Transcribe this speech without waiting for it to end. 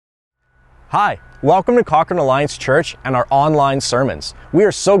Hi, welcome to Cochrane Alliance Church and our online sermons. We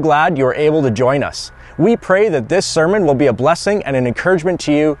are so glad you are able to join us. We pray that this sermon will be a blessing and an encouragement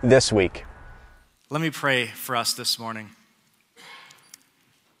to you this week. Let me pray for us this morning.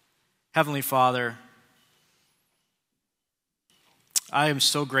 Heavenly Father, I am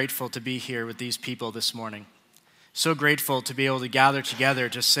so grateful to be here with these people this morning. So grateful to be able to gather together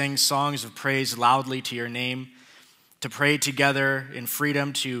to sing songs of praise loudly to your name, to pray together in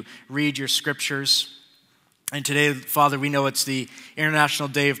freedom, to read your scriptures. And today, Father, we know it's the International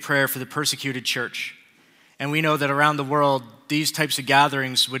Day of Prayer for the Persecuted Church. And we know that around the world, these types of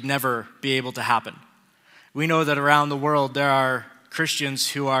gatherings would never be able to happen. We know that around the world, there are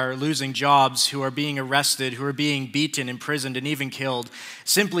Christians who are losing jobs, who are being arrested, who are being beaten, imprisoned, and even killed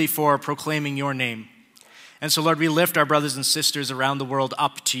simply for proclaiming your name. And so, Lord, we lift our brothers and sisters around the world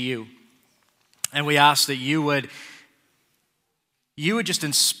up to you. And we ask that you would just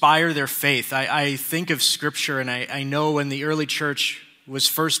inspire their faith. I think of Scripture, and I know when the early church was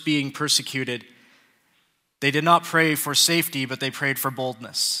first being persecuted, they did not pray for safety, but they prayed for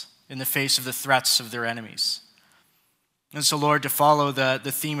boldness in the face of the threats of their enemies. And so, Lord, to follow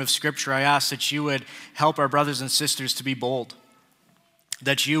the theme of Scripture, I ask that you would help our brothers and sisters to be bold,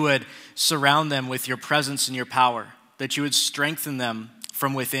 that you would surround them with your presence and your power, that you would strengthen them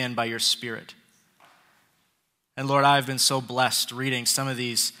from within by your Spirit. And Lord, I've been so blessed reading some of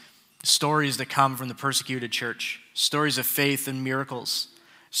these stories that come from the persecuted church, stories of faith and miracles,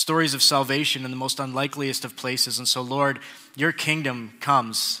 stories of salvation in the most unlikeliest of places. And so, Lord, your kingdom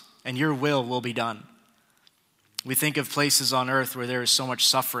comes and your will be done. We think of places on earth where there is so much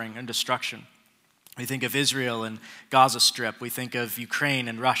suffering and destruction. We think of Israel and Gaza Strip. We think of Ukraine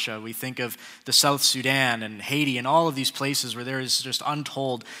and Russia. We think of the South Sudan and Haiti and all of these places where there is just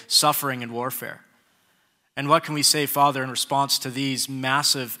untold suffering and warfare. And what can we say, Father, in response to these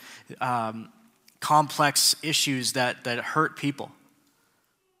massive, complex issues that hurt people?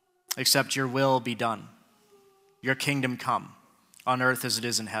 Except your will be done. Your kingdom come on earth as it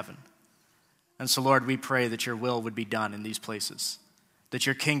is in heaven. And so, Lord, we pray that your will would be done in these places, that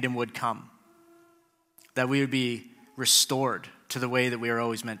your kingdom would come, that we would be restored to the way that we are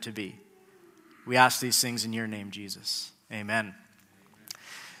always meant to be. We ask these things in your name, Jesus. Amen.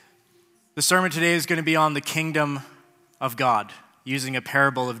 The sermon today is going to be on the kingdom of God, using a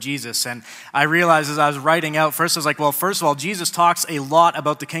parable of Jesus. And I realized as I was writing out, first I was like, well, first of all, Jesus talks a lot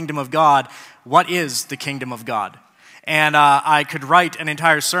about the kingdom of God. What is the kingdom of God? And I could write an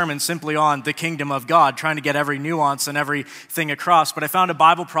entire sermon simply on the kingdom of God, trying to get every nuance and everything across. But I found a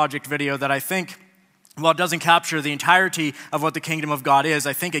Bible Project video that I think, while it doesn't capture the entirety of what the kingdom of God is,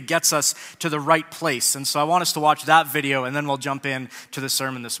 I think it gets us to the right place. And so I want us to watch that video, and then we'll jump in to the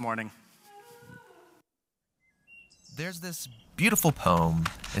sermon this morning. There's this beautiful poem.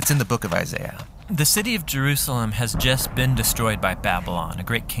 It's in the book of Isaiah. The city of Jerusalem has just been destroyed by Babylon, a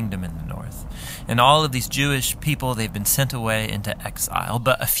great kingdom in the north. And all of these Jewish people, they've been sent away into exile,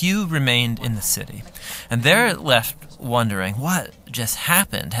 but a few remained in the city. And they're left wondering, what just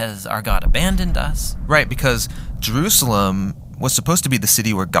happened? Has our God abandoned us? Right, because Jerusalem was supposed to be the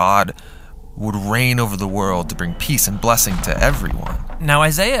city where God would reign over the world to bring peace and blessing to everyone. Now,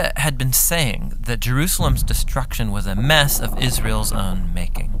 Isaiah had been saying that Jerusalem's destruction was a mess of Israel's own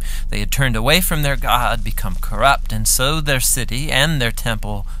making. They had turned away from their God, become corrupt, and so their city and their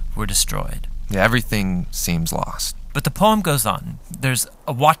temple were destroyed. Yeah, everything seems lost. But the poem goes on. There's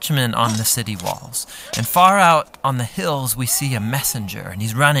a watchman on the city walls. And far out on the hills, we see a messenger, and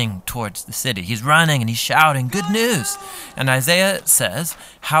he's running towards the city. He's running and he's shouting, "Good news!" And Isaiah says,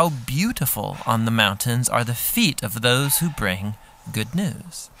 "How beautiful on the mountains are the feet of those who bring good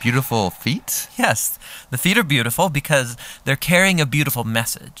news." Beautiful feet? Yes, the feet are beautiful because they're carrying a beautiful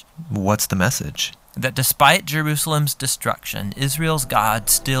message. What's the message? That despite Jerusalem's destruction, Israel's God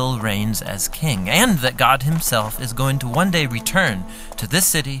still reigns as king, and that God himself is going to one day return to this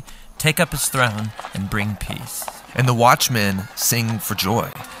city, take up his throne, and bring peace. And the watchmen sing for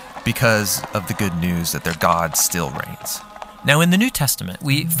joy because of the good news that their God still reigns. Now, in the New Testament,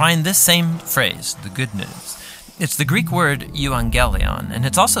 we find this same phrase, the good news. It's the Greek word euangelion, and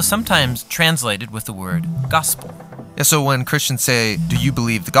it's also sometimes translated with the word gospel. Yeah, so when Christians say, "Do you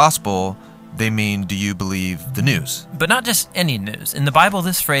believe the gospel?" they mean, do you believe the news? But not just any news. In the Bible,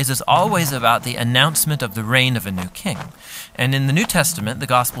 this phrase is always about the announcement of the reign of a new king. And in the New Testament, the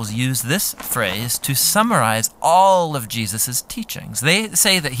Gospels use this phrase to summarize all of Jesus' teachings. They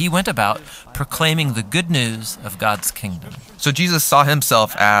say that he went about proclaiming the good news of God's kingdom. So Jesus saw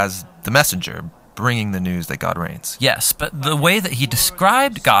himself as the messenger, bringing the news that God reigns. Yes, but the way that he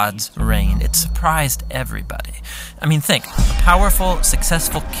described God's reign, it surprised everybody. I mean, think, a powerful,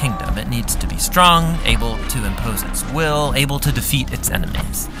 successful kingdom. It needs to be strong, able to impose its will, able to defeat its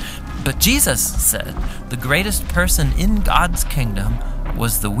enemies. But Jesus said the greatest person in God's kingdom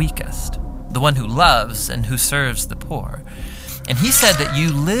was the weakest, the one who loves and who serves the poor. And he said that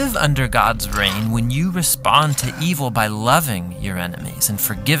you live under God's reign when you respond to evil by loving your enemies and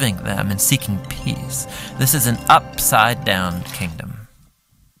forgiving them and seeking peace. This is an upside-down kingdom.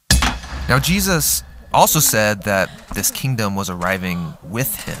 Now, Jesus also said that this kingdom was arriving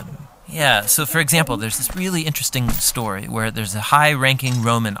with him. Yeah, so for example, there's this really interesting story where there's a high-ranking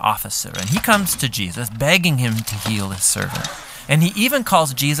Roman officer, and he comes to Jesus begging him to heal his servant. And he even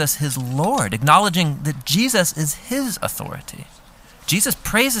calls Jesus his Lord, acknowledging that Jesus is his authority. Jesus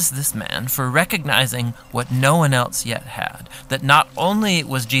praises this man for recognizing what no one else yet had, that not only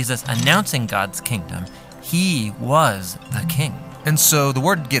was Jesus announcing God's kingdom, he was the king. And so the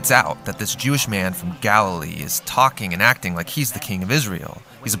word gets out that this Jewish man from Galilee is talking and acting like he's the king of Israel.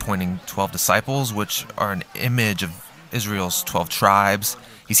 He's appointing 12 disciples, which are an image of Israel's 12 tribes.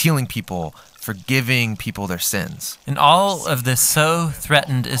 He's healing people, forgiving people their sins. And all of this so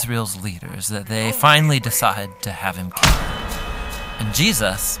threatened Israel's leaders that they finally decide to have him killed. And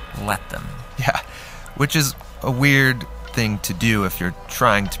Jesus let them. Yeah, which is a weird thing to do if you're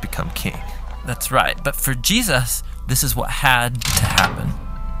trying to become king. That's right. But for Jesus, this is what had to happen.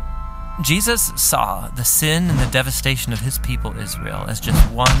 Jesus saw the sin and the devastation of his people Israel as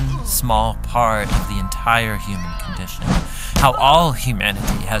just one small part of the entire human condition. How all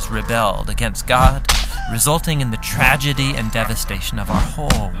humanity has rebelled against God, resulting in the tragedy and devastation of our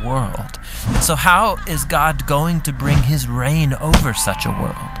whole world. And so how is God going to bring his reign over such a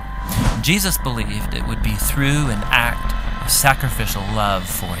world? Jesus believed it would be through an act of sacrificial love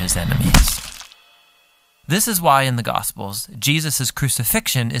for his enemies. This is why in the Gospels, Jesus'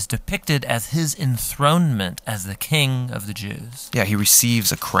 crucifixion is depicted as his enthronement as the King of the Jews. Yeah, he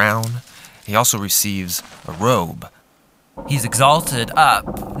receives a crown. He also receives a robe. He's exalted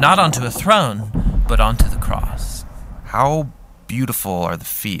up, not onto a throne, but onto the cross. How beautiful are the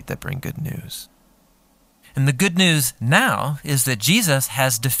feet that bring good news. And the good news now is that Jesus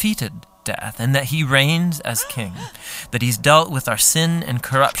has defeated death and that he reigns as king, that he's dealt with our sin and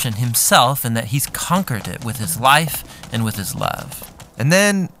corruption himself and that he's conquered it with his life and with his love. And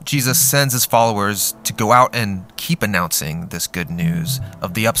then Jesus sends his followers to go out and keep announcing this good news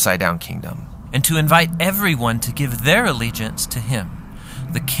of the upside-down kingdom. And to invite everyone to give their allegiance to him,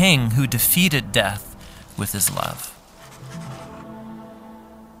 the king who defeated death with his love.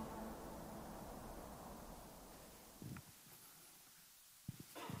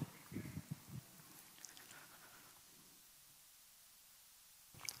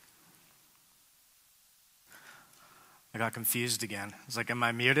 I got confused again. I was like, am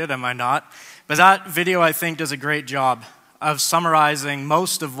I muted? Am I not? But that video, I think, does a great job of summarizing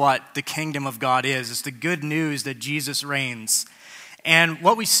most of what the kingdom of God is. It's the good news that Jesus reigns. And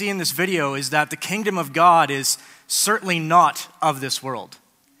what we see in this video is that the kingdom of God is certainly not of this world.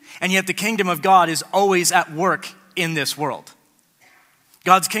 And yet the kingdom of God is always at work in this world.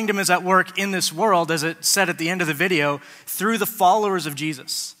 God's kingdom is at work in this world, as it said at the end of the video, through the followers of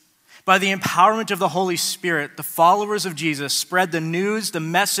Jesus. By the empowerment of the Holy Spirit, the followers of Jesus spread the news, the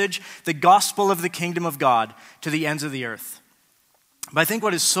message, the gospel of the kingdom of God to the ends of the earth. But I think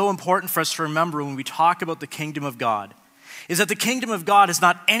what is so important for us to remember when we talk about the kingdom of God is that the kingdom of God is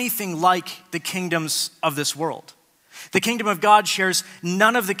not anything like the kingdoms of this world. The kingdom of God shares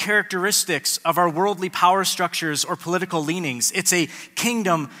none of the characteristics of our worldly power structures or political leanings. It's a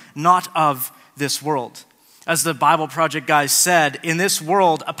kingdom not of this world. As the Bible Project guys said, in this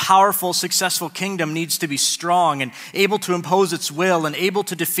world, a powerful, successful kingdom needs to be strong and able to impose its will and able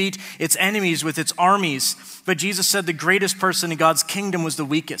to defeat its enemies with its armies. But Jesus said the greatest person in God's kingdom was the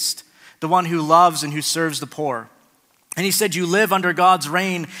weakest, the one who loves and who serves the poor. And he said you live under God's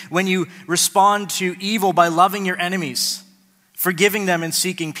reign when you respond to evil by loving your enemies, forgiving them and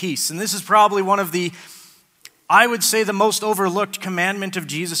seeking peace. And this is probably one of the, I would say, the most overlooked commandment of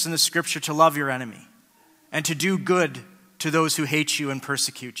Jesus in the scripture, to love your enemy and to do good to those who hate you and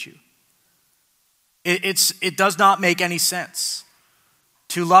persecute you. It does not make any sense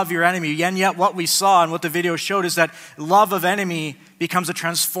to love your enemy. And yet what we saw and what the video showed is that love of enemy becomes a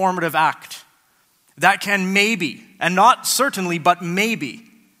transformative act that can maybe, and not certainly, but maybe,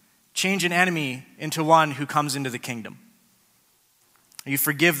 change an enemy into one who comes into the kingdom. You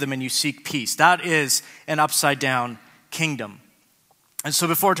forgive them and you seek peace. That is an upside down kingdom. And so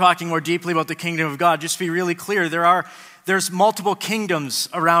before talking more deeply about the kingdom of God, just to be really clear, there's multiple kingdoms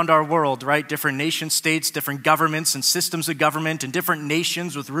around our world, right? Different nation states, different governments and systems of government, and different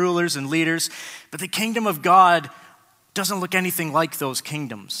nations with rulers and leaders. But the kingdom of God doesn't look anything like those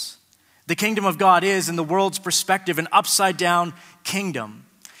kingdoms. The kingdom of God is, in the world's perspective, an upside-down kingdom.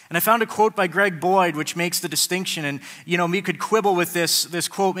 And I found a quote by Greg Boyd which makes the distinction. And, we could quibble with this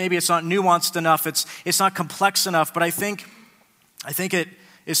quote. Maybe it's not nuanced enough. It's not complex enough. But I think it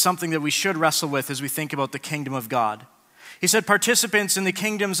is something that we should wrestle with as we think about the kingdom of God. He said, participants in the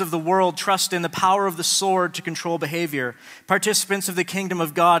kingdoms of the world trust in the power of the sword to control behavior. Participants of the kingdom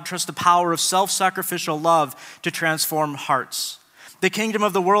of God trust the power of self-sacrificial love to transform hearts. The kingdom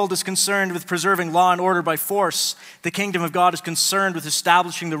of the world is concerned with preserving law and order by force. The kingdom of God is concerned with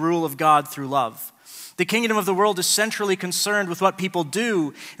establishing the rule of God through love. The kingdom of the world is centrally concerned with what people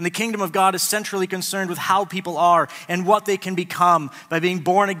do, and the kingdom of God is centrally concerned with how people are and what they can become by being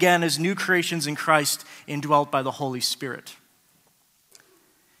born again as new creations in Christ, indwelt by the Holy Spirit.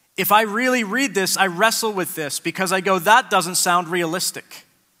 If I really read this, I wrestle with this because I go, that doesn't sound realistic.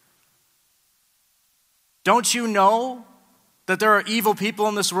 Don't you know that there are evil people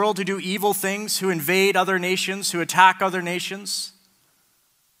in this world who do evil things, who invade other nations, who attack other nations?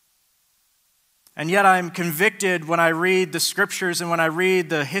 And yet I'm convicted when I read the scriptures and when I read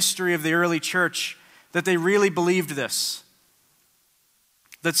the history of the early church that they really believed this.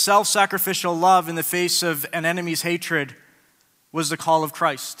 That self-sacrificial love in the face of an enemy's hatred was the call of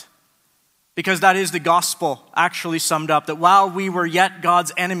Christ. Because that is the gospel actually summed up, that while we were yet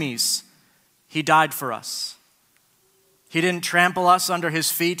God's enemies, he died for us. He didn't trample us under his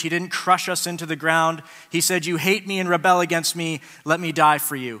feet. He didn't crush us into the ground. He said, you hate me and rebel against me. Let me die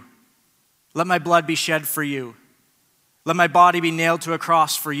for you. Let my blood be shed for you. Let my body be nailed to a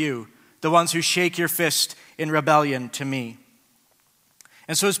cross for you, the ones who shake your fist in rebellion to me.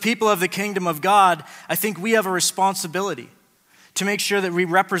 And so as people of the kingdom of God, I think we have a responsibility to make sure that we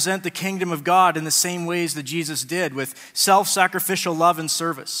represent the kingdom of God in the same ways that Jesus did, with self-sacrificial love and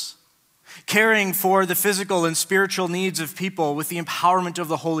service, caring for the physical and spiritual needs of people with the empowerment of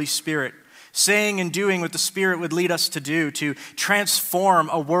the Holy Spirit, saying and doing what the Spirit would lead us to do to transform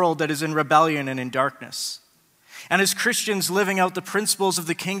a world that is in rebellion and in darkness. And as Christians living out the principles of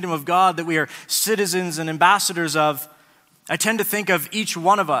the kingdom of God that we are citizens and ambassadors of, I tend to think of each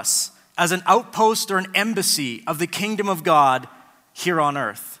one of us as an outpost or an embassy of the kingdom of God here on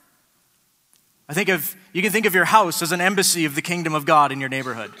earth. You can think of your house as an embassy of the kingdom of God in your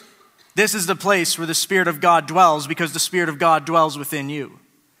neighborhood. This is the place where the Spirit of God dwells because the Spirit of God dwells within you.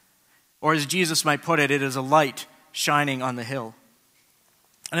 Or as Jesus might put it, it is a light shining on the hill.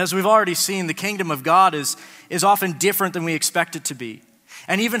 And as we've already seen, the kingdom of God is often different than we expect it to be.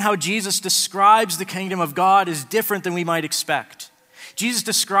 And even how Jesus describes the kingdom of God is different than we might expect. Jesus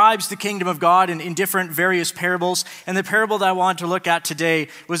describes the kingdom of God in different various parables. And the parable that I want to look at today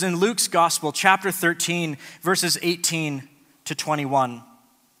was in Luke's Gospel, chapter 13, verses 18 to 21.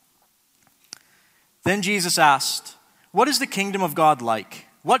 Then Jesus asked, "What is the kingdom of God like?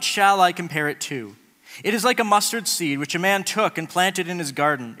 What shall I compare it to? It is like a mustard seed which a man took and planted in his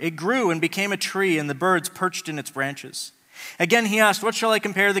garden. It grew and became a tree, and the birds perched in its branches." Again he asked, "What shall I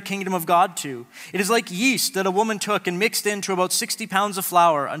compare the kingdom of God to? It is like yeast that a woman took and mixed into about 60 pounds of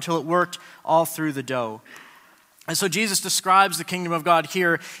flour until it worked all through the dough." And so Jesus describes the kingdom of God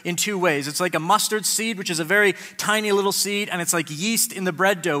here in two ways. It's like a mustard seed, which is a very tiny little seed, and it's like yeast in the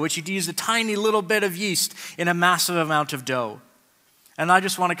bread dough, which you'd use a tiny little bit of yeast in a massive amount of dough. And I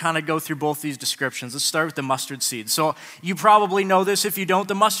just want to kind of go through both these descriptions. Let's start with the mustard seed. So you probably know this. If you don't,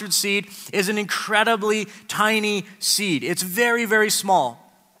 the mustard seed is an incredibly tiny seed. It's very, very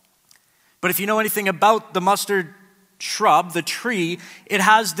small. But if you know anything about the mustard shrub, the tree, it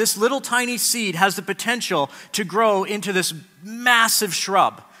has this little tiny seed has the potential to grow into this massive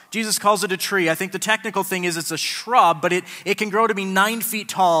shrub. Jesus calls it a tree. I think the technical thing is it's a shrub, but it can grow to be 9 feet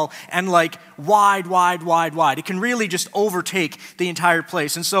tall and like wide. It can really just overtake the entire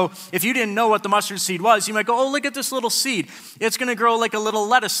place. And so if you didn't know what the mustard seed was, you might go, "Oh, look at this little seed. It's going to grow like a little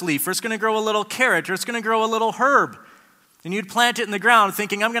lettuce leaf, or it's going to grow a little carrot, or it's going to grow a little herb." And you'd plant it in the ground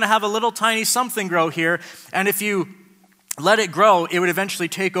thinking, "I'm going to have a little tiny something grow here." And if you let it grow, it would eventually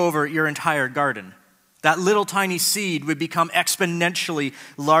take over your entire garden. That little tiny seed would become exponentially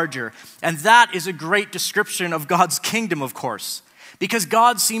larger. And that is a great description of God's kingdom, of course. Because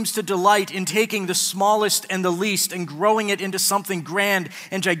God seems to delight in taking the smallest and the least and growing it into something grand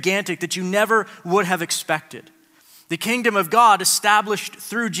and gigantic that you never would have expected. The kingdom of God, established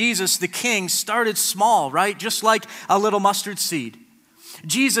through Jesus the King, started small, right? Just like a little mustard seed.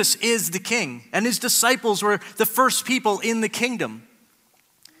 Jesus is the King, and his disciples were the first people in the kingdom.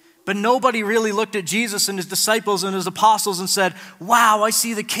 But nobody really looked at Jesus and his disciples and his apostles and said, wow, I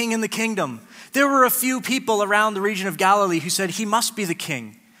see the king in the kingdom. There were a few people around the region of Galilee who said, he must be the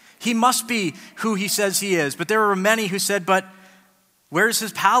king. He must be who he says he is. But there were many who said, but where's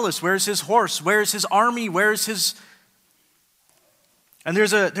his palace? Where's his horse? Where's his army? Where's his... And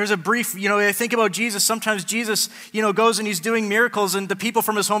there's a brief, I think about Jesus. Sometimes Jesus, goes and he's doing miracles and the people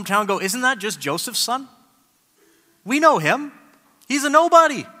from his hometown go, isn't that just Joseph's son? We know him. He's a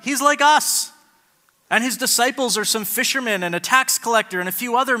nobody. He's like us. And his disciples are some fishermen and a tax collector and a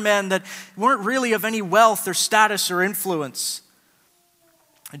few other men that weren't really of any wealth or status or influence.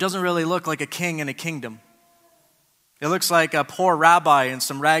 It doesn't really look like a king in a kingdom. It looks like a poor rabbi and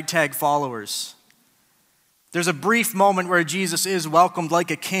some ragtag followers. There's a brief moment where Jesus is welcomed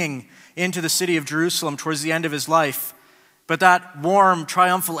like a king into the city of Jerusalem towards the end of his life. But that warm,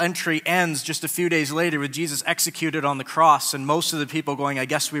 triumphal entry ends just a few days later with Jesus executed on the cross and most of the people going, I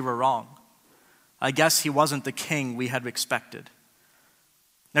guess we were wrong. I guess he wasn't the king we had expected.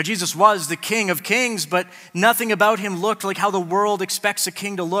 Now, Jesus was the King of Kings, but nothing about him looked like how the world expects a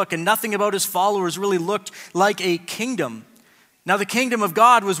king to look, and nothing about his followers really looked like a kingdom. Now, the kingdom of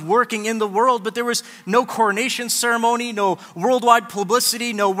God was working in the world, but there was no coronation ceremony, no worldwide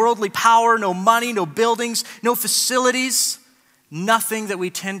publicity, no worldly power, no money, no buildings, no facilities, nothing that we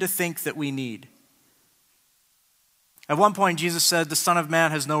tend to think that we need. At one point, Jesus said, the Son of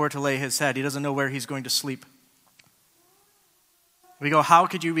Man has nowhere to lay his head. He doesn't know where he's going to sleep. We go, how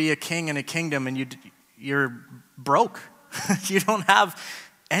could you be a king in a kingdom and you're broke? You don't have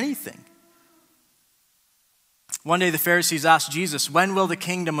anything. One day the Pharisees asked Jesus, when will the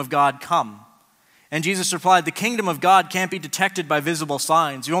kingdom of God come? And Jesus replied, the kingdom of God can't be detected by visible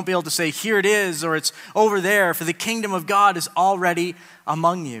signs. You won't be able to say, here it is, or it's over there, for the kingdom of God is already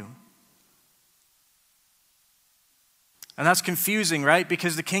among you. And that's confusing, right?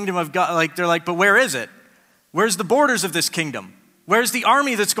 Because the kingdom of God, they're like, but where is it? Where's the borders of this kingdom? Where's the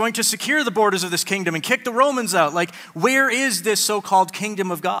army that's going to secure the borders of this kingdom and kick the Romans out? Where is this so-called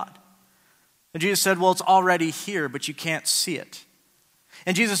kingdom of God? And Jesus said, well, it's already here, but you can't see it.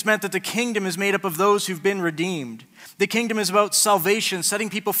 And Jesus meant that the kingdom is made up of those who've been redeemed. The kingdom is about salvation, setting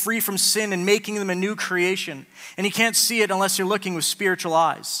people free from sin and making them a new creation. And you can't see it unless you're looking with spiritual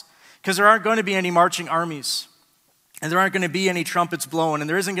eyes, because there aren't going to be any marching armies. And there aren't going to be any trumpets blown. And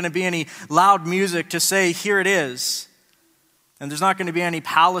there isn't going to be any loud music to say, here it is. And there's not going to be any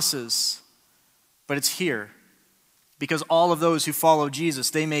palaces. But it's here. Because all of those who follow Jesus,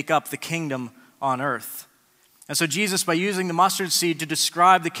 they make up the kingdom on earth. And so Jesus, by using the mustard seed to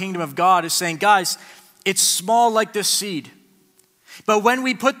describe the kingdom of God, is saying, guys, it's small like this seed. But when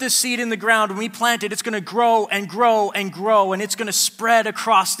we put this seed in the ground, when we plant it, it's going to grow and grow and grow. And it's going to spread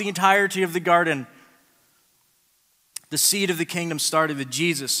across the entirety of the garden. The seed of the kingdom started with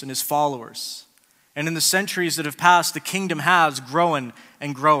Jesus and his followers. And in the centuries that have passed, the kingdom has grown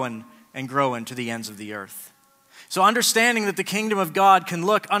and grown and grown to the ends of the earth. So understanding that the kingdom of God can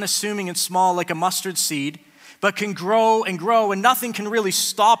look unassuming and small like a mustard seed, but can grow and grow, and nothing can really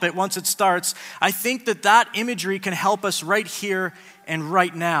stop it once it starts, I think that imagery can help us right here and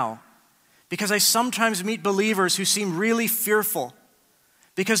right now. Because I sometimes meet believers who seem really fearful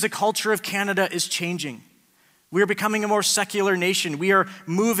because the culture of Canada is changing. We are becoming a more secular nation. We are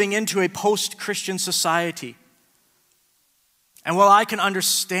moving into a post-Christian society. And while I can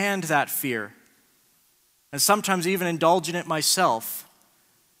understand that fear, and sometimes even indulge in it myself,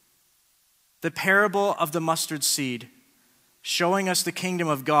 the parable of the mustard seed showing us the kingdom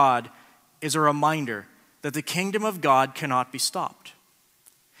of God is a reminder that the kingdom of God cannot be stopped.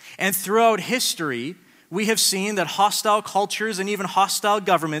 And throughout history, we have seen that hostile cultures and even hostile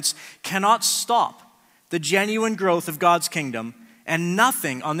governments cannot stop the genuine growth of God's kingdom, and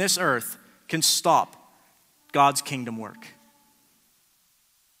nothing on this earth can stop God's kingdom work.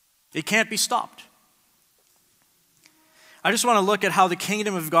 It can't be stopped. I just want to look at how the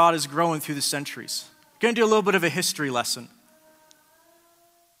kingdom of God is growing through the centuries. I'm going to do a little bit of a history lesson.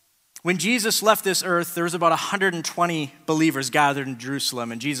 When Jesus left this earth, there was about 120 believers gathered in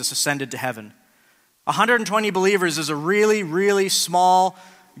Jerusalem, and Jesus ascended to heaven. 120 believers is a really, really small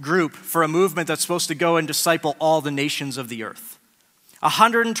group for a movement that's supposed to go and disciple all the nations of the earth.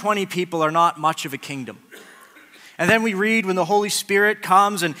 120 people are not much of a kingdom. And then we read when the Holy Spirit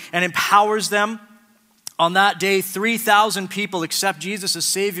comes and empowers them. On that day, 3,000 people accept Jesus as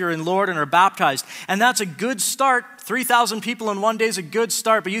Savior and Lord and are baptized. And that's a good start. 3,000 people in one day is a good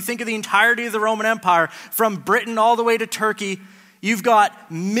start. But you think of the entirety of the Roman Empire, from Britain all the way to Turkey, you've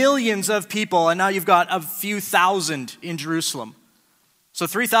got millions of people, and now you've got a few thousand in Jerusalem. So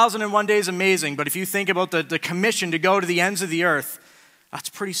 3,000 in one day is amazing, but if you think about the commission to go to the ends of the earth, That's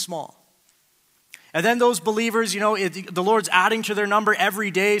pretty small. And then those believers, the Lord's adding to their number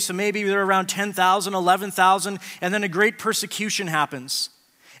every day, so maybe they're around 10,000, 11,000, and then a great persecution happens.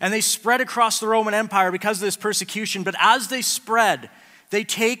 And they spread across the Roman Empire because of this persecution, but as they spread, they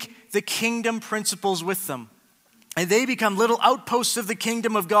take the kingdom principles with them. And they become little outposts of the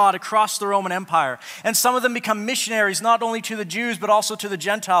kingdom of God across the Roman Empire. And some of them become missionaries, not only to the Jews, but also to the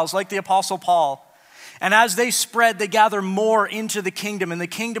Gentiles, like the Apostle Paul. And as they spread, they gather more into the kingdom, and the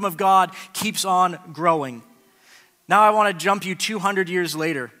kingdom of God keeps on growing. Now I want to jump you 200 years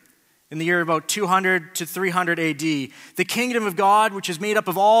later, in the year about 200 to 300 AD. The kingdom of God, which is made up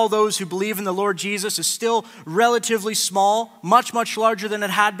of all those who believe in the Lord Jesus, is still relatively small, much, much larger than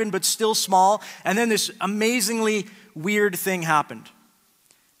it had been, but still small. And then this amazingly weird thing happened.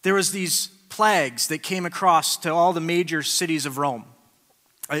 There was these plagues that came across to all the major cities of Rome.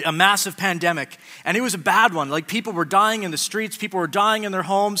 A massive pandemic, and it was a bad one. Like, people were dying in the streets, people were dying in their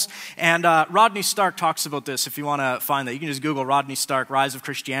homes, and Rodney Stark talks about this if you want to find that. You can just Google Rodney Stark, Rise of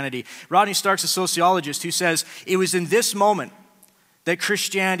Christianity. Rodney Stark's a sociologist who says it was in this moment that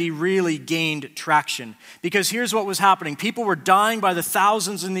Christianity really gained traction. Because here's what was happening. People were dying by the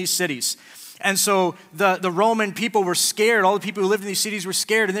thousands in these cities. And so the Roman people were scared. All the people who lived in these cities were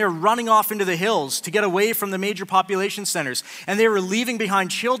scared, and they were running off into the hills to get away from the major population centers. And they were leaving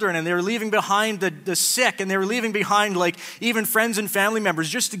behind children, and they were leaving behind the sick, and they were leaving behind even friends and family members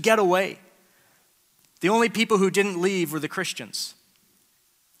just to get away. The only people who didn't leave were the Christians.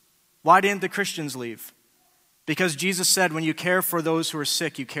 Why didn't the Christians leave? Because Jesus said, when you care for those who are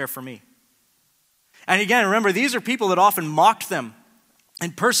sick, you care for me. And again, remember, these are people that often mocked them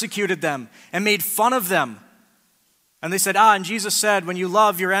and persecuted them and made fun of them. And they said, and Jesus said, when you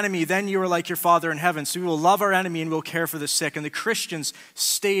love your enemy, then you are like your Father in heaven. So we will love our enemy and we'll care for the sick. And the Christians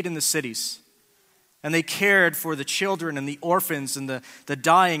stayed in the cities. And they cared for the children and the orphans and the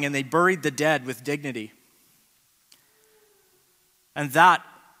dying, and they buried the dead with dignity. And that,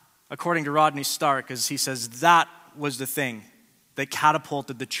 according to Rodney Stark, as he says, that was the thing that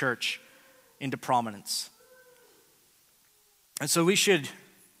catapulted the church into prominence. And so we should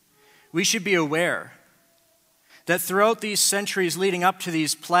be aware that throughout these centuries leading up to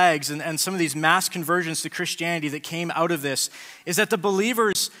these plagues and some of these mass conversions to Christianity that came out of this, is that the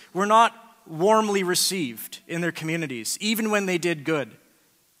believers were not warmly received in their communities, even when they did good.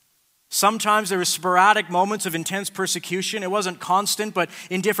 Sometimes there were sporadic moments of intense persecution. It wasn't constant, but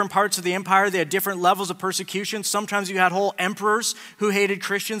in different parts of the empire, they had different levels of persecution. Sometimes you had whole emperors who hated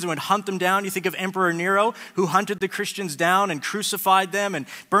Christians and would hunt them down. You think of Emperor Nero, who hunted the Christians down and crucified them and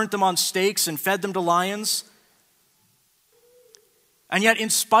burnt them on stakes and fed them to lions. And yet, in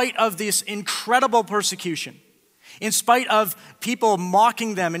spite of this incredible persecution, in spite of people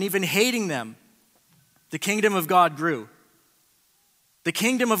mocking them and even hating them, the kingdom of God grew. The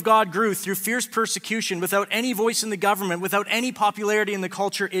kingdom of God grew through fierce persecution, without any voice in the government, without any popularity in the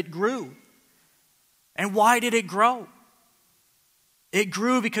culture. It grew. And why did it grow? It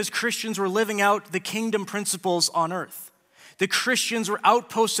grew because Christians were living out the kingdom principles on earth. The Christians were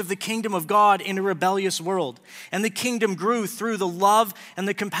outposts of the kingdom of God in a rebellious world. And the kingdom grew through the love and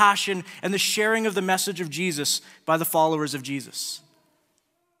the compassion and the sharing of the message of Jesus by the followers of Jesus.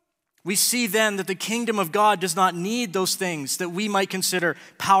 We see then that the kingdom of God does not need those things that we might consider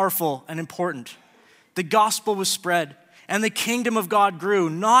powerful and important. The gospel was spread, and the kingdom of God grew,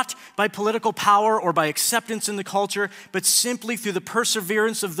 not by political power or by acceptance in the culture, but simply through the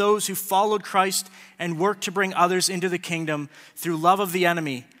perseverance of those who followed Christ and worked to bring others into the kingdom through love of the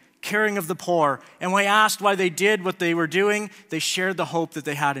enemy, caring of the poor. And when asked why they did what they were doing, they shared the hope that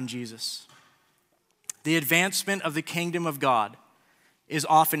they had in Jesus. The advancement of the kingdom of God is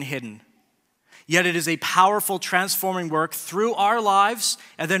often hidden. Yet it is a powerful transforming work through our lives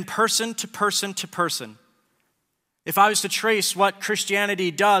and then person to person to person. If I was to trace what Christianity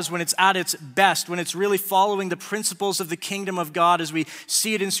does when it's at its best, when it's really following the principles of the kingdom of God as we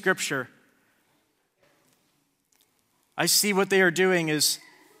see it in Scripture, I see what they are doing is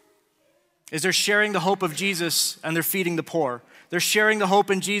they're sharing the hope of Jesus and they're feeding the poor. They're sharing the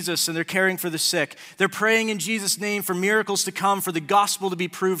hope in Jesus and they're caring for the sick. They're praying in Jesus' name for miracles to come, for the gospel to be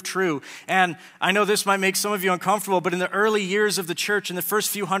proved true. And I know this might make some of you uncomfortable, but in the early years of the church, in the first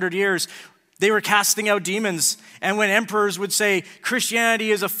few hundred years, they were casting out demons. And when emperors would say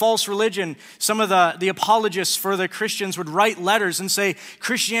Christianity is a false religion, some of the apologists for the Christians would write letters and say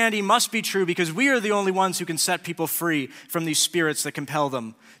Christianity must be true because we are the only ones who can set people free from these spirits that compel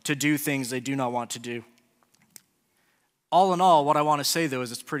them to do things they do not want to do. All in all, what I want to say, though,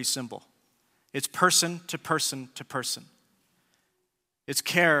 is it's pretty simple. It's person to person to person. It's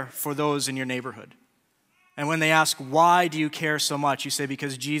care for those in your neighborhood. And when they ask, why do you care so much? You say,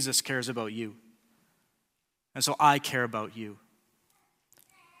 because Jesus cares about you. And so I care about you.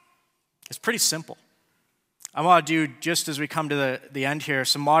 It's pretty simple. I want to do, just as we come to the end here,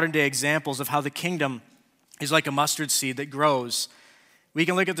 some modern day examples of how the kingdom is like a mustard seed that grows. We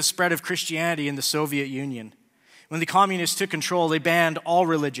can look at the spread of Christianity in the Soviet Union. When the communists took control, they banned all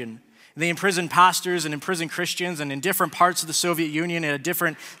religion. They imprisoned pastors and imprisoned Christians, and in different parts of the Soviet Union at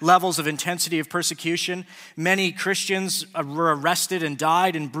different levels of intensity of persecution. Many Christians were arrested and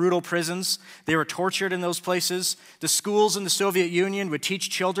died in brutal prisons. They were tortured in those places. The schools in the Soviet Union would teach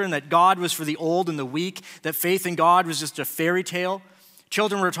children that God was for the old and the weak, that faith in God was just a fairy tale.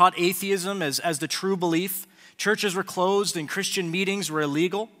 Children were taught atheism as the true belief. Churches were closed and Christian meetings were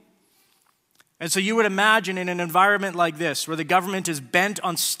illegal. And so you would imagine in an environment like this, where the government is bent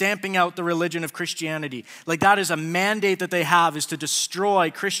on stamping out the religion of Christianity, like that is a mandate that they have, is to destroy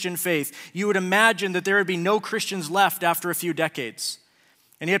Christian faith. You would imagine that there would be no Christians left after a few decades.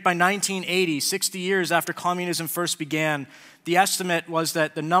 And yet by 1980, 60 years after communism first began, the estimate was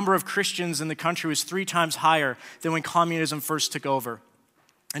that the number of Christians in the country was 3 times higher than when communism first took over.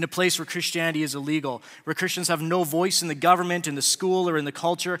 In a place where Christianity is illegal, where Christians have no voice in the government, in the school, or in the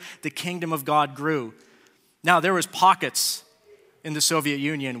culture, the kingdom of God grew. Now, there was pockets in the Soviet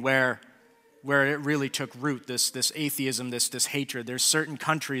Union where it really took root, this atheism, this hatred. There's certain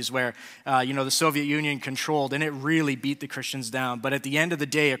countries where, the Soviet Union controlled, and it really beat the Christians down. But at the end of the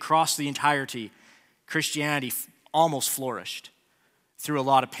day, across the entirety, Christianity almost flourished through a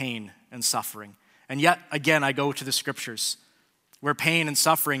lot of pain and suffering. And yet, again, I go to the scriptures, where pain and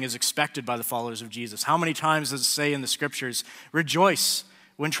suffering is expected by the followers of Jesus. How many times does it say in the scriptures, rejoice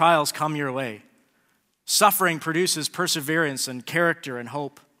when trials come your way? Suffering produces perseverance and character and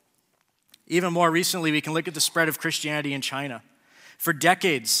hope. Even more recently, we can look at the spread of Christianity in China. For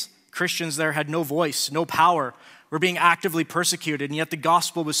decades, Christians there had no voice, no power, were being actively persecuted, and yet the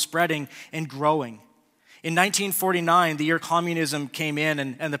gospel was spreading and growing. In 1949, the year communism came in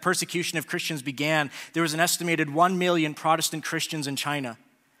and the persecution of Christians began, there was an estimated 1 million Protestant Christians in China.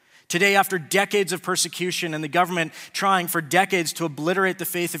 Today, after decades of persecution and the government trying for decades to obliterate the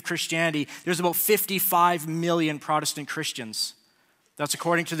faith of Christianity, there's about 55 million Protestant Christians. That's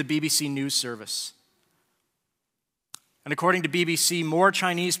according to the BBC News Service. And according to BBC, more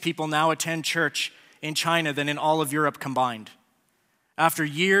Chinese people now attend church in China than in all of Europe combined. After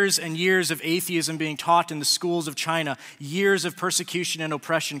years and years of atheism being taught in the schools of China, years of persecution and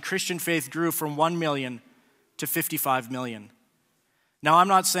oppression, Christian faith grew from 1 million to 55 million. Now, I'm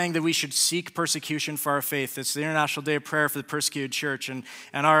not saying that we should seek persecution for our faith. It's the International Day of Prayer for the Persecuted Church, and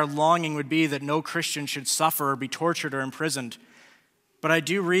our longing would be that no Christian should suffer or be tortured or imprisoned. But I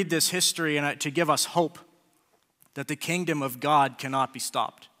do read this history to give us hope that the kingdom of God cannot be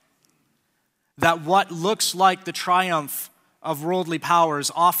stopped. That what looks like the triumph of worldly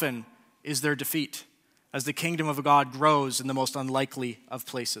powers often is their defeat as the kingdom of God grows in the most unlikely of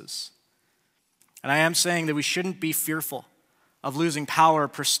places. And I am saying that we shouldn't be fearful of losing power,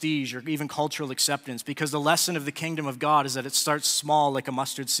 prestige, or even cultural acceptance, because the lesson of the kingdom of God is that it starts small like a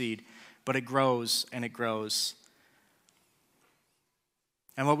mustard seed, but it grows and it grows.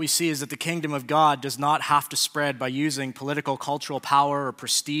 And what we see is that the kingdom of God does not have to spread by using political, cultural power or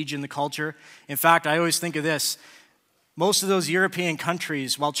prestige in the culture. In fact, I always think of this. Most of those European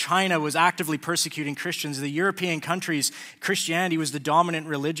countries, while China was actively persecuting Christians, the European countries, Christianity was the dominant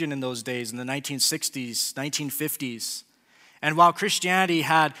religion in those days, in the 1960s, 1950s. And while Christianity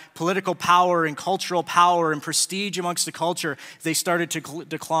had political power and cultural power and prestige amongst the culture, they started to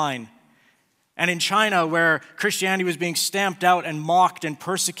decline. And in China, where Christianity was being stamped out and mocked and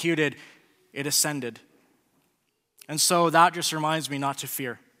persecuted, it ascended. And so that just reminds me not to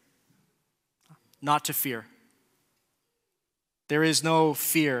fear. Not to fear. There is no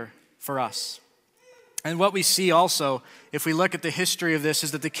fear for us. And what we see also, if we look at the history of this,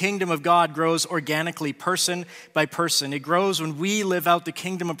 is that the kingdom of God grows organically, person by person. It grows when we live out the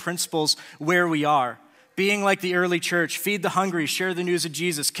kingdom of principles where we are. Being like the early church, feed the hungry, share the news of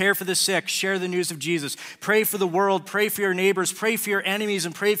Jesus, care for the sick, share the news of Jesus, pray for the world, pray for your neighbors, pray for your enemies,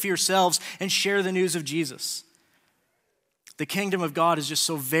 and pray for yourselves, and share the news of Jesus. The kingdom of God is just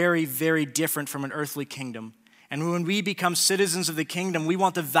so very, very different from an earthly kingdom. And when we become citizens of the kingdom, we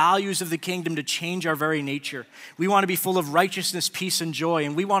want the values of the kingdom to change our very nature. We want to be full of righteousness, peace, and joy,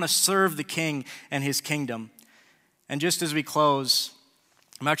 and we want to serve the king and his kingdom. And just as we close,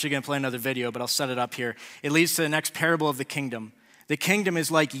 I'm actually going to play another video, but I'll set it up here. It leads to the next parable of the kingdom. The kingdom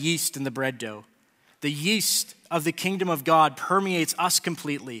is like yeast in the bread dough. The yeast of the kingdom of God permeates us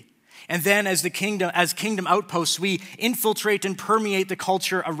completely. And then as kingdom outposts, we infiltrate and permeate the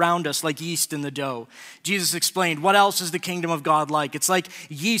culture around us like yeast in the dough. Jesus explained, what else is the kingdom of God like? It's like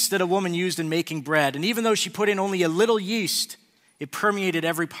yeast that a woman used in making bread. And even though she put in only a little yeast, it permeated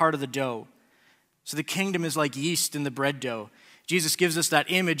every part of the dough. So the kingdom is like yeast in the bread dough. Jesus gives us that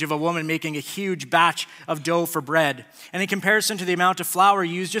image of a woman making a huge batch of dough for bread. And in comparison to the amount of flour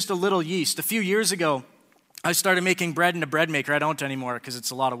used, just a little yeast. A few years ago, I started making bread in a bread maker. I don't anymore because it's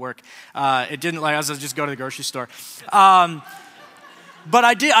a lot of work. It didn't like I was just go to the grocery store. But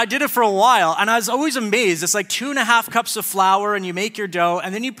I did it for a while, and I was always amazed. It's like 2.5 cups of flour, and you make your dough,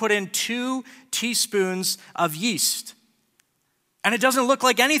 and then you put in 2 teaspoons of yeast. And it doesn't look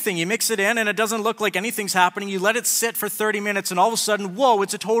like anything. You mix it in, and it doesn't look like anything's happening. You let it sit for 30 minutes, and all of a sudden, whoa,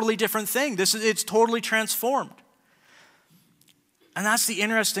 it's a totally different thing. It's totally transformed. And that's the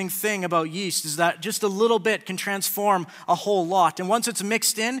interesting thing about yeast, is that just a little bit can transform a whole lot. And once it's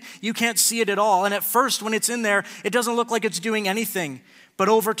mixed in, you can't see it at all. And at first, when it's in there, it doesn't look like it's doing anything. But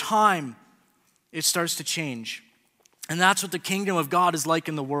over time, it starts to change. And that's what the kingdom of God is like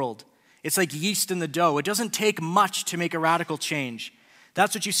in the world. It's like yeast in the dough. It doesn't take much to make a radical change.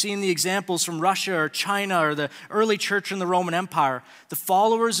 That's what you see in the examples from Russia or China or the early church in the Roman Empire. The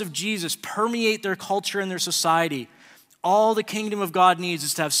followers of Jesus permeate their culture and their society. All the kingdom of God needs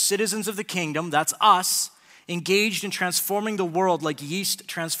is to have citizens of the kingdom, that's us, engaged in transforming the world like yeast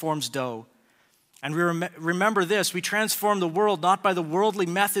transforms dough. And we remember this, we transform the world not by the worldly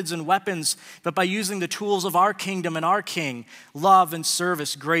methods and weapons, but by using the tools of our kingdom and our King, love and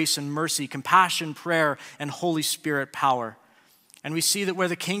service, grace and mercy, compassion, prayer, and Holy Spirit power. And we see that where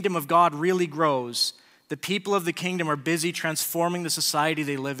the kingdom of God really grows, the people of the kingdom are busy transforming the society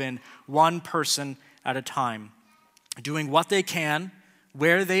they live in, one person at a time, doing what they can,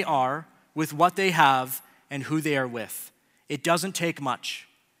 where they are, with what they have, and who they are with. It doesn't take much.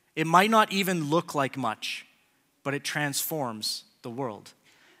 It might not even look like much, but it transforms the world.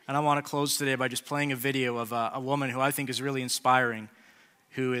 And I want to close today by just playing a video of a woman who I think is really inspiring,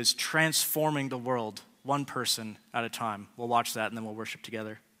 who is transforming the world, one person at a time. We'll watch that and then we'll worship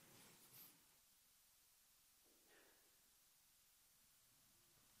together.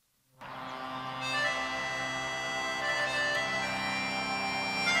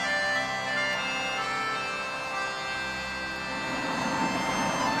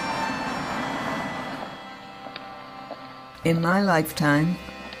 In my lifetime,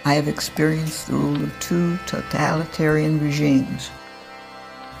 I have experienced the rule of 2 totalitarian regimes.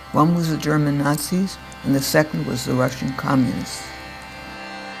 One was the German Nazis, and the second was the Russian communists.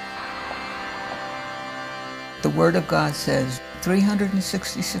 The Word of God says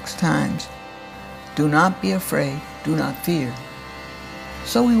 366 times, "Do not be afraid, do not fear."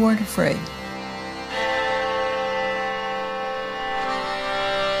 So we weren't afraid.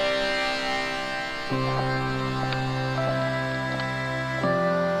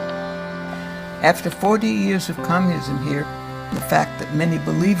 After 40 years of communism here, the fact that many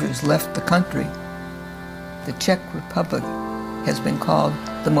believers left the country, the Czech Republic has been called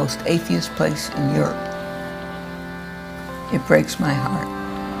the most atheist place in Europe. It breaks my heart.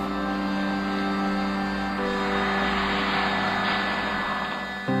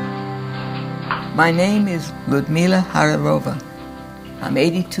 My name is Ludmila Hararova. I'm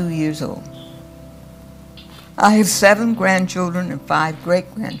 82 years old. I have 7 grandchildren and 5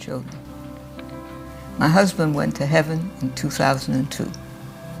 great-grandchildren. My husband went to heaven in 2002.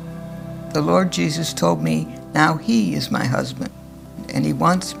 The Lord Jesus told me now He is my husband, and He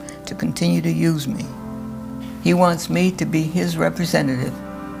wants to continue to use me. He wants me to be His representative,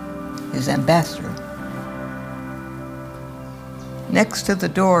 His ambassador. Next to the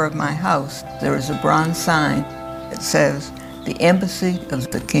door of my house, there is a bronze sign that says, "The Embassy of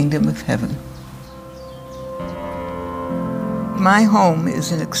the Kingdom of Heaven." My home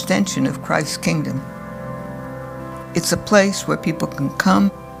is an extension of Christ's kingdom. It's a place where people can come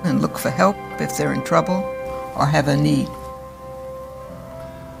and look for help if they're in trouble or have a need.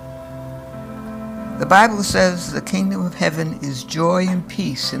 The Bible says the kingdom of heaven is joy and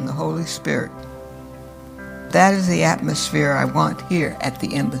peace in the Holy Spirit. That is the atmosphere I want here at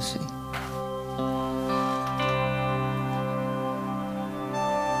the embassy.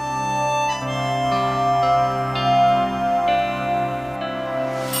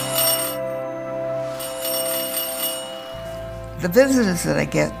 The visitors that I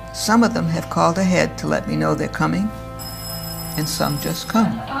get, some of them have called ahead to let me know they're coming, and some just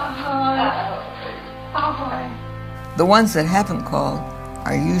come. The ones that haven't called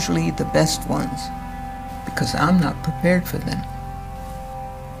are usually the best ones, because I'm not prepared for them.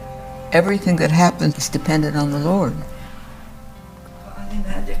 Everything that happens is dependent on the Lord.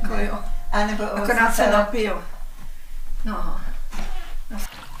 Jako jo. Akorát se napiju. No.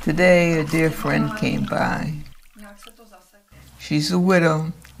 Today, a dear friend came by. She's a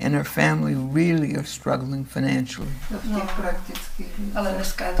widow, and her family really are struggling financially. No, ale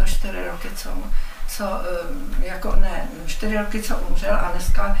dneska je to 4 roky, jako ne, 4 roky, co umřel, a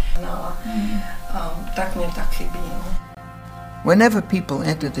dneska, no, tak mě tak chybí, no. Whenever people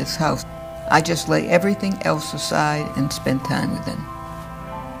enter this house, I just lay everything else aside and spend time with them.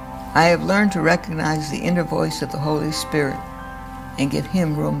 I have learned to recognize the inner voice of the Holy Spirit and give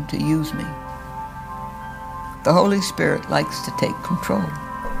Him room to use me. The Holy Spirit likes to take control.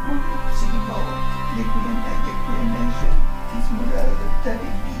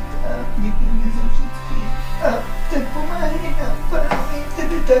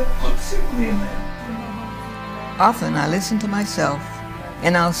 Often I listen to myself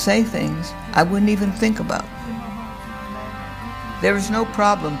and I'll say things I wouldn't even think about. There is no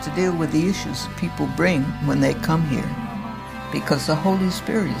problem to deal with the issues that people bring when they come here, because the Holy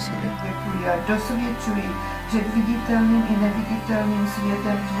Spirit is here.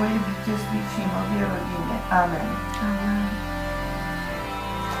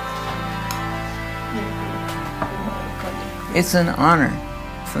 It's an honor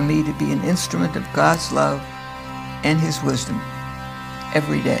for me to be an instrument of God's love and His wisdom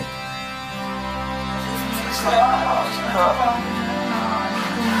every day.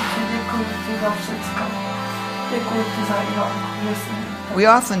 We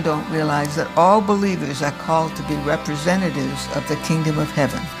often don't realize that all believers are called to be representatives of the kingdom of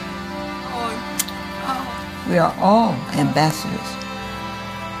heaven. We are all ambassadors.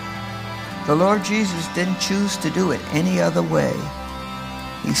 The Lord Jesus didn't choose to do it any other way.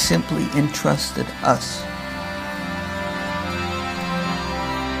 He simply entrusted us